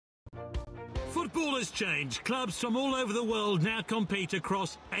Football has changed. Clubs from all over the world now compete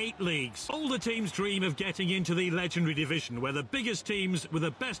across 8 leagues. All the teams dream of getting into the legendary division, where the biggest teams with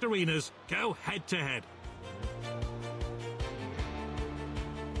the best arenas go head-to-head.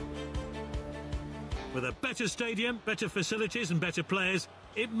 With a better stadium, better facilities and better players,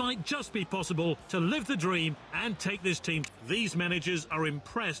 it might just be possible to live the dream and take this team. These managers are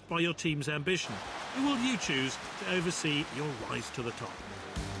impressed by your team's ambition. Who will you choose to oversee your rise to the top?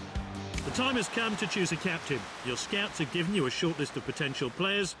 The time has come to choose a captain. Your scouts have given you a short list of potential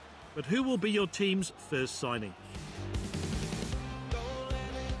players, but who will be your team's first signing?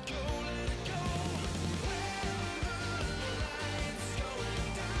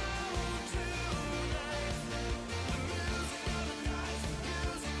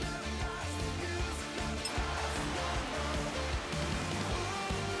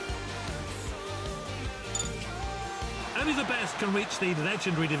 Only the best can reach the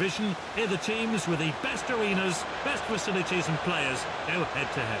legendary division. Here the teams with the best arenas, best facilities and players go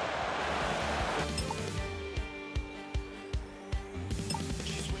head-to-head.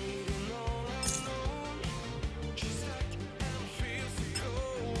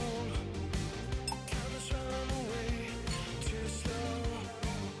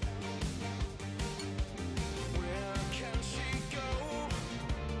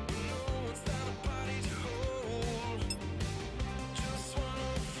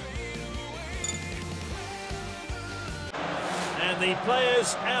 And the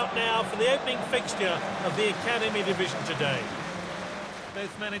players out now for the opening fixture of the Academy Division today.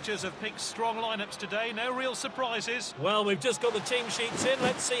 Both managers have picked strong lineups today, no real surprises. Well, we've just got the team sheets in.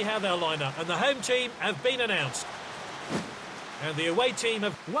 Let's see how they'll line up. And the home team have been announced. And the away team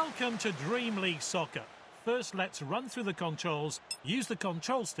have... Welcome to Dream League Soccer. First, let's run through the controls. Use the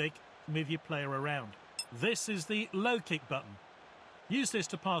control stick to move your player around. This is the low kick button. Use this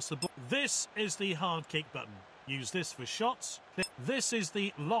to pass the ball. This is the hard kick button. Use this for shots. This is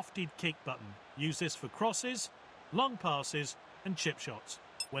the lofted kick button. Use this for crosses, long passes and chip shots.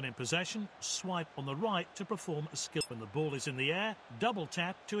 When in possession, swipe on the right to perform a skill. When the ball is in the air, double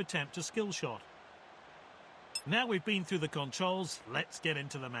tap to attempt a skill shot. Now we've been through the controls, let's get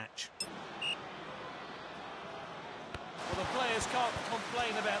into the match. Well, the players can't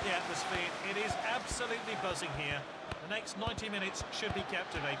complain about the atmosphere. It is absolutely buzzing here. The next 90 minutes should be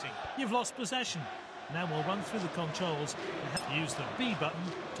captivating. You've lost possession. Now we'll run through the controls. Use the B button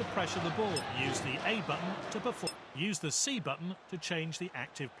to pressure the ball. Use the A button to perform. Use the C button to change the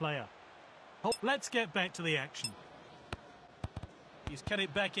active player. Let's get back to the action. He's cut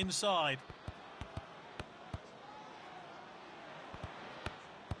it back inside.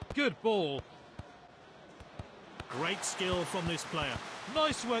 Good ball. Great skill from this player.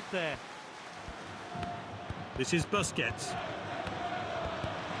 Nice work there. This is Busquets.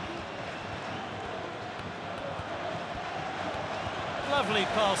 Lovely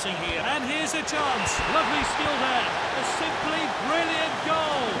passing here. And here's a chance. Lovely skill there. A simply brilliant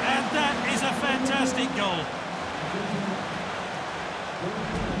goal. And that is a fantastic goal.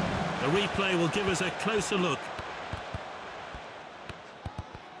 The replay will give us a closer look.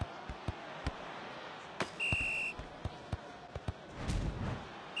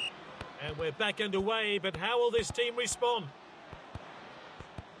 And we're back underway, but how will this team respond?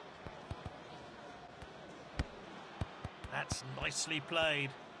 That's nicely played.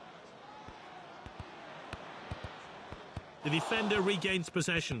 The defender regains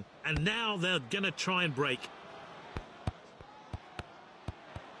possession, and now they're going to try and break.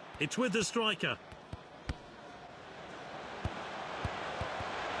 It's with the striker.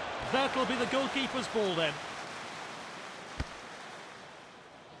 That'll be the goalkeeper's ball then.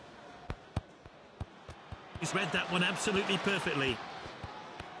 He's read that one absolutely perfectly.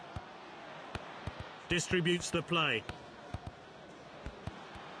 Distributes the play.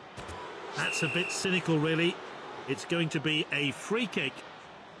 That's a bit cynical, really. It's going to be a free kick.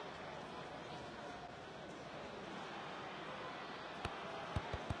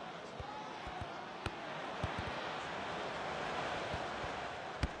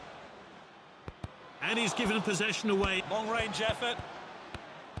 And he's given possession away. Long-range effort.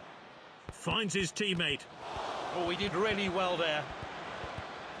 Finds his teammate. Oh, he did really well there.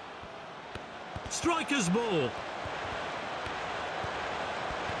 Striker's ball.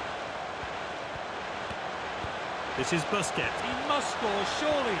 This is Busquets. He must score,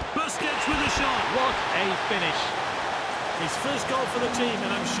 surely. Busquets with a shot. What a finish. His first goal for the team,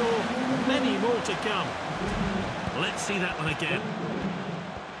 and I'm sure many more to come. Let's see that one again.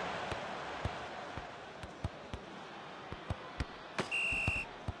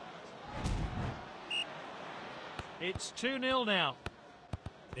 It's 2-0 now.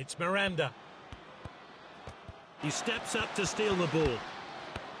 It's Miranda. He steps up to steal the ball.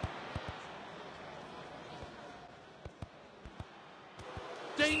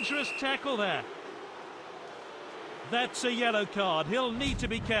 Dangerous tackle there. That's a yellow card. He'll need to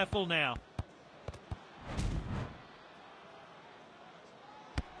be careful now.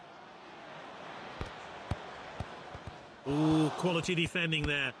 Ooh, quality defending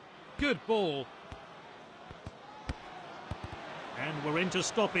there. Good ball. And we're into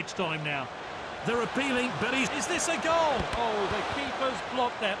stoppage time now. They're appealing, but he's... Is this a goal? Oh, the keeper's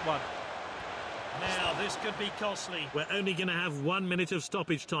blocked that one. Now, this could be costly. We're only going to have 1 minute of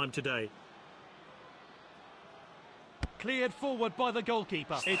stoppage time today. Cleared forward by the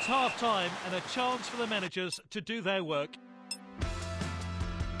goalkeeper. It's half-time and a chance for the managers to do their work.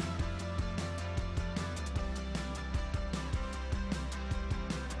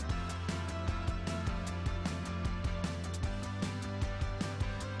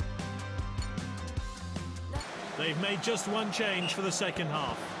 They've made just one change for the second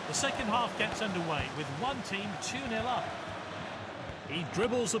half. The second half gets underway with one team 2-0 up. He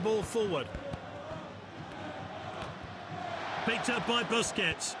dribbles the ball forward. Picked up by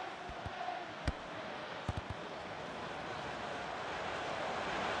Busquets.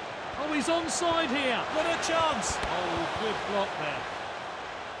 Oh, he's onside here. What a chance. Oh, good block there.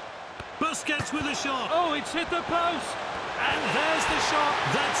 Busquets with a shot. Oh, it's hit the post. And there's the shot.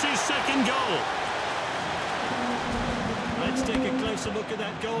 That's his second goal. Let's take a closer look at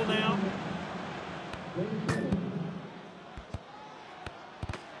that goal now.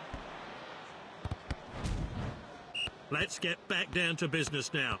 Let's get back down to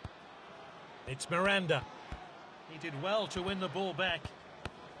business now. It's Miranda. He did well to win the ball back.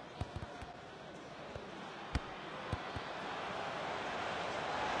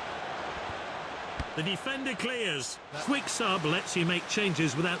 The defender clears. Quick sub lets you make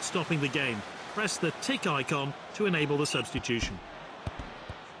changes without stopping the game. Press the tick icon to enable the substitution.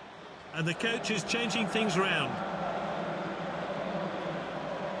 And the coach is changing things round.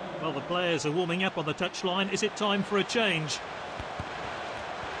 Well, the players are warming up on the touchline. Is it time for a change?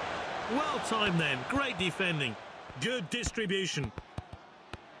 Well timed then. Great defending. Good distribution.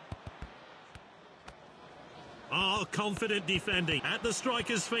 Oh, confident defending at the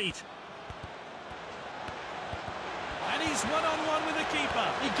striker's feet. And he's one-on-one with the keeper.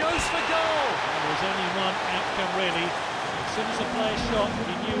 He goes for goal. There was only one outcome, really. As soon as the player shot,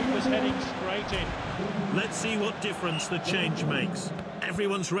 he knew it was heading straight in. Let's see what difference the change makes.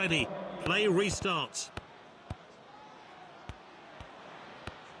 Everyone's ready. Play restarts.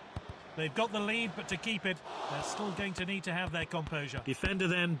 They've got the lead, but to keep it, they're still going to need to have their composure. Defender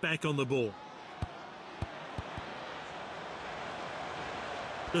then back on the ball.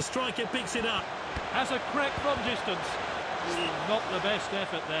 The striker picks it up. Has a crack from distance. Not the best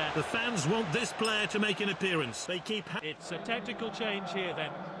effort there. The fans want this player to make an appearance. They keep... It's a tactical change here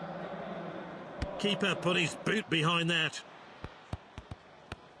then. Keeper put his boot behind that.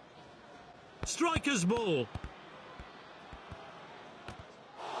 Striker's ball.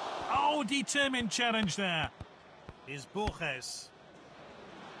 Oh, determined challenge there. Is Borges.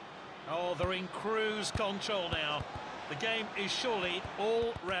 Oh, they're in cruise control now. The game is surely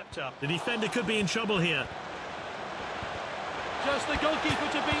all wrapped up. The defender could be in trouble here. Just the goalkeeper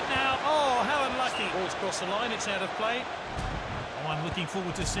to beat now. Oh, how unlucky. Ball's crossed the line, it's out of play. Oh, I'm looking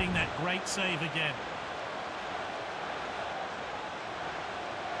forward to seeing that great save again.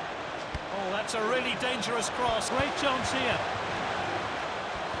 Oh, that's a really dangerous cross. Great chance here.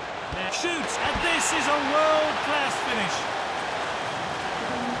 Now shoots, and this is a world-class finish.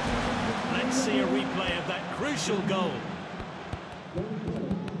 Let's see a replay of that crucial goal.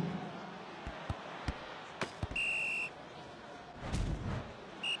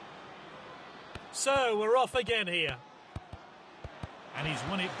 So, we're off again here. And he's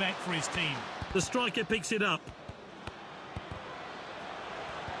won it back for his team. The striker picks it up.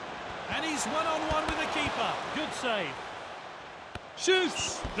 And he's one-on-one with the keeper. Good save.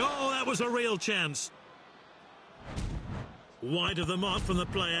 Shoots! Oh, that was a real chance. Wide of the mark from the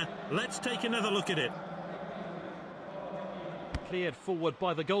player. Let's take another look at it. Cleared forward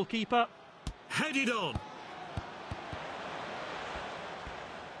by the goalkeeper. Headed on.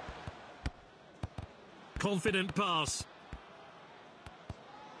 Confident pass.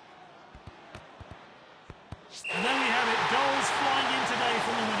 And there we have it. Goals flying in today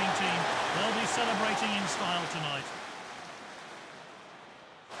from the winning team. They'll be celebrating in style tonight.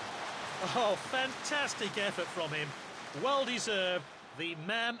 Oh, fantastic effort from him. Well deserved. The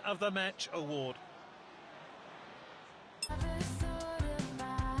Man of the Match award.